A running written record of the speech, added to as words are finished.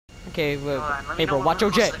Okay, hey bro, know watch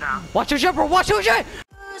when we're OJ. close now. Watch OJ, bro. Watch OJ.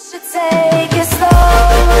 Should take it slow.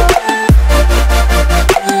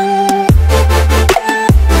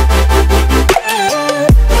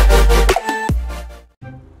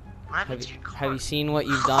 Have you seen what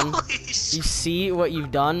you've done? You see what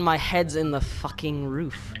you've done? My head's in the fucking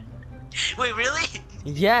roof. Wait, really?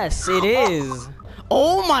 Yes, it is.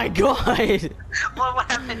 Oh my god.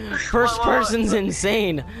 What happened? First person's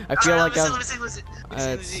insane. I feel like listen.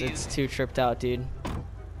 it's too tripped out, dude.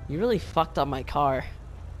 You really fucked up my car.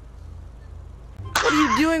 What are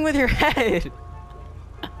you doing with your head?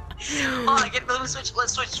 Oh,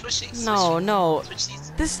 let's switch these. No. Switch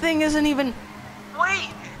these. This thing isn't even.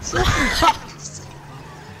 Wait.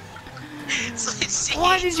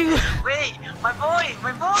 Why did you? Wait, my boy.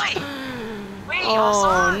 Wait,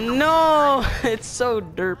 Oh no! It's so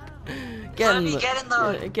derp. Get in the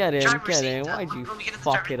driver's seat. Why'd you Let me get in the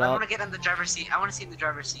fuck it I up? want to get in the driver's seat. I want to see in the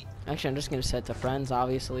driver's seat. Actually, I'm just gonna set to friends.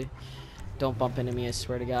 Obviously, don't bump into me. I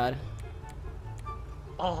swear to God.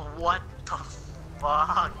 Oh, what the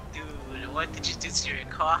fuck, dude? What did you do to your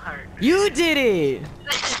car? You did it!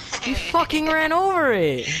 You fucking ran over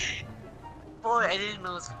it! Boy, I didn't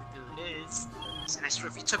know it was gonna do this. And I swear,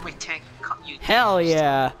 if you took my tank, you. Hell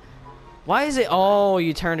yeah! Why is it? Oh,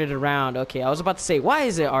 you turned it around. Okay, I was about to say, why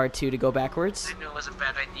is it R2 to go backwards? I knew it was a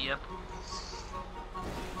bad idea.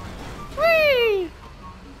 Whee!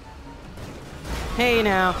 Hey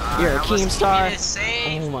now, you're a Keemstar. Star.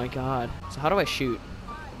 Oh my god. So how do I shoot?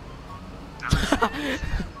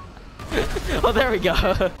 Oh, there we go.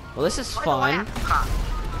 Well, this is fun.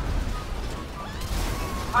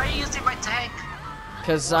 Why are you using my tank?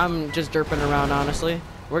 Because I'm just derping around, honestly.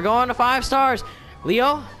 We're going to 5 stars.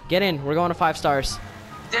 Leo, get in. We're going to 5 stars.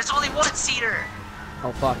 There's only one seater.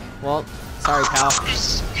 Oh, fuck. Well, sorry, pal.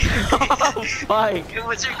 Oh, fuck. It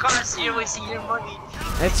was your car, so you're wasting your money.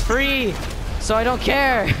 It's free, so I don't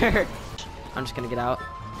care. I'm just going to get out.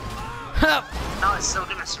 No, it's still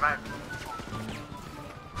gonna survive.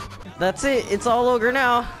 That's it. It's all over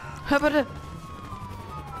now.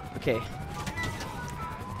 Okay.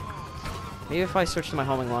 Maybe if I switch to my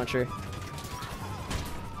homing launcher.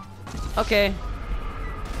 Okay.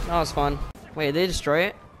 That was fun. Wait, did they destroy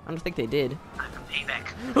it? I don't think they did. Payback.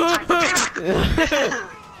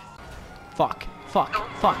 Fuck.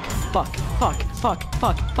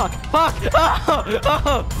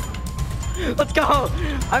 Oh! Let's go!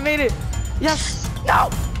 I made it! Yes! No!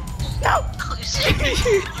 No! Holy shit! You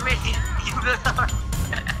made it! You made it!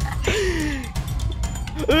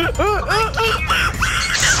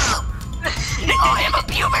 Oh, I have a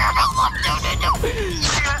Blueberry Belt. No.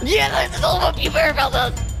 Yeah, that's still a Blueberry Belt.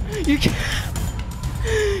 You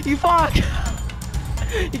can't. You fuck.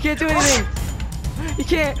 You can't do anything. You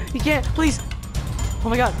can't. Please. Oh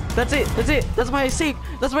my god. That's it. That's my escape.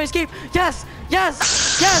 Yes.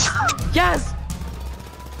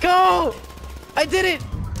 Go. I did it.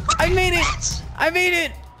 I made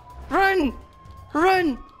it.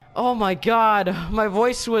 Run. Oh my god. My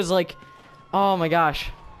voice was like. Oh my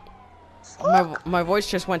gosh. My voice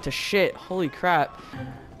just went to shit. Holy crap.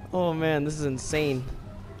 Oh man, this is insane.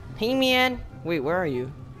 Hey man. Wait, where are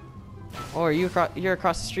you? Oh, you're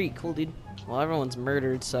across the street. Cool, dude. Well, everyone's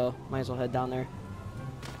murdered, so might as well head down there.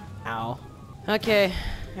 Ow. Okay,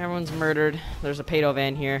 everyone's murdered. There's a pedo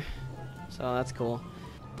van here, so that's cool.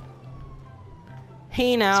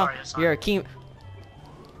 Hey now, Sorry. you're a key.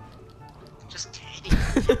 Just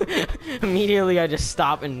kidding. Immediately, I just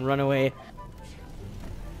stop and run away.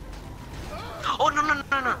 Oh no!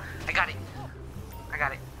 I got it.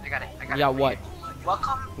 You got what?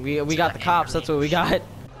 Welcome. We got the cops. That's what we got.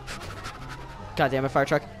 God damn it, fire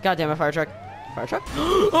truck. Fire truck.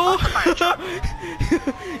 Oh!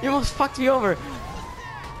 You almost fucked me over.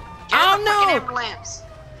 Oh no! Ambulance.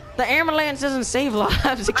 The ambulance doesn't save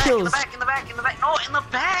lives. It kills. In the back. No, in the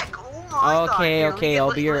back. Oh my god. Okay.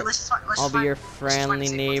 I'll be your friendly friendly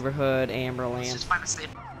neighborhood ambulance. Let's just find a safe.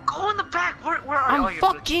 Go in the back. Where are you? I'm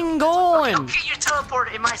fucking going. Okay, you're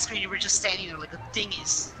teleported. In my screen, you were just standing there like a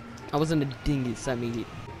dingus. I was in a dingus. I mean,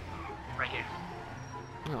 Right here.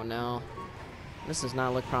 oh no, this does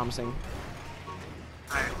not look promising.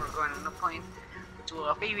 Alright, we're going on the plane to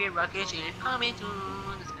a favorite rocket and coming to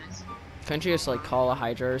this place. Couldn't you just like call a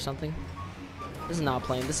Hydra or something? This is not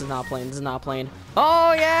playing.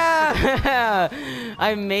 Oh yeah!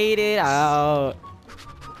 I made it out.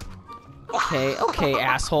 Okay,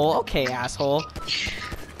 asshole.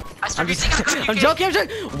 I'm joking.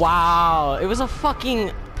 Wow, it was a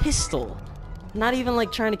fucking pistol. Not even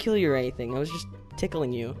like trying to kill you or anything. I was just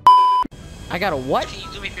tickling you. I got a what? Can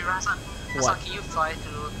you do me a favor, Hassan? What? Can you fly and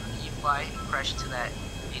crash into that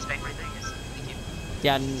base bank right there? Yes. Thank you.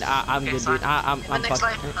 Yeah, I'm Okay, good, Hassan, dude. I'm in the next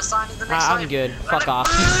fucking. life. Hassan, in the next I'm life. good. Fuck off.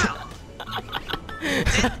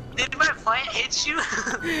 Did my plant hit you?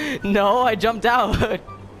 No, I jumped out.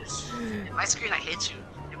 In my screen, I hit you.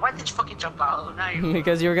 Why did you fucking jump out? Now you're...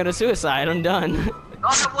 Because you were gonna suicide. I'm done. No,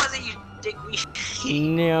 that wasn't, you dickweed.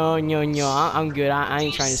 No. I'm good. I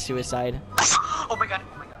ain't trying to suicide. Oh my god.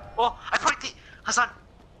 Oh, I parked it. Hassan,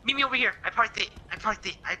 meet me over here. I parked it. I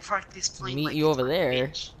parked this plane. Meet like you it's over my there.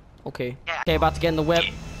 bitch. Okay. Yeah. Okay, about to get in the whip.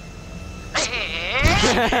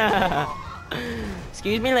 Hey.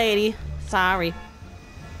 Excuse me, lady. Sorry.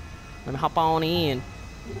 Let me hop on in.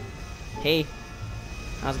 Hey.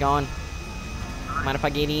 How's it going? Mind if I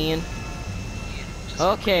get in?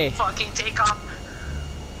 Okay. Fucking take off.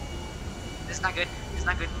 This is not good. It's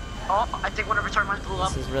not good. Oh, I think one of our turbines blew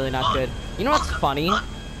up. This is really not good. You know what's funny?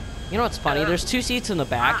 You know what's funny? There's 2 seats in the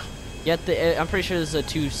back. Yet I'm pretty sure this is a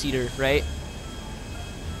 2-seater, right?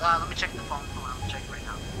 Let me check the phone. Hold on, let me check right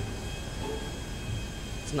now.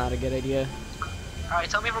 It's not a good idea. Alright,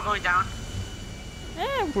 tell me if we're going down.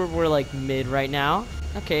 We're like mid right now.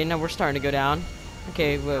 Okay, now we're starting to go down.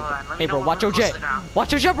 Okay, Hold on, let me hey know bro, when watch we're your jet. closer down.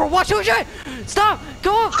 Watch your jet, bro. Watch your jet. Stop.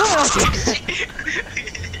 Go up. Okay.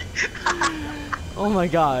 Oh my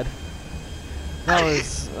god. That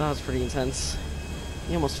was pretty intense.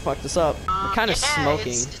 He almost fucked us up. We're kind of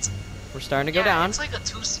smoking. We're starting to go down. It's like a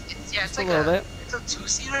two-seater. Yeah, it's Just like a little bit. It's a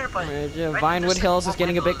two-seater, but Vinewood Hills is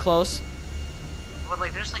getting a bit close. But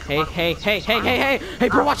like, there's like Hey,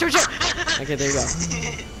 bro, watch your jet. Okay, there you go.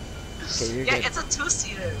 Okay, you're yeah, good. it's a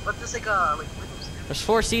two-seater, but there's like a windows. There's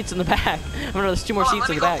 4 seats in the back. I mean, there's 2 more seats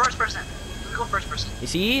in the back. Let me go first person. Let me go first person. You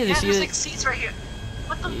see? Yeah, see there's like seats right here.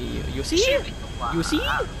 What the? You see? Shit. You see?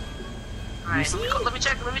 Alright, see? let me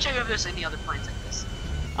check if there's any other planes like this.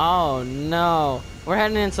 Oh no. We're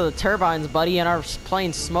heading into the turbines, buddy, and our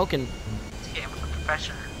plane's smoking. Yeah, I'm a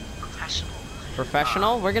professional.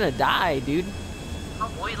 Professional? We're gonna die, dude. Oh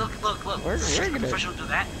boy, look. We're Can a gonna- professional do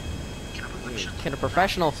that? Can a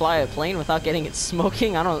professional fly a plane without getting it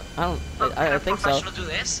smoking? I think so. Can a professional do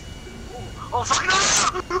this? Oh, fuck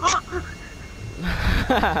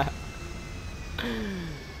no!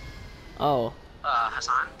 Oh.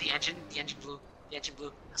 Hassan, the engine blew.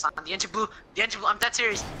 Hassan, the engine blew. I'm dead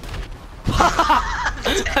serious.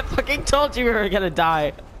 I fucking told you we were gonna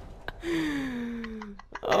die.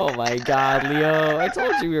 Oh my god, Leo. I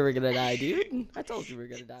told you we were gonna die, dude. I told you we were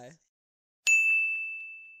gonna die.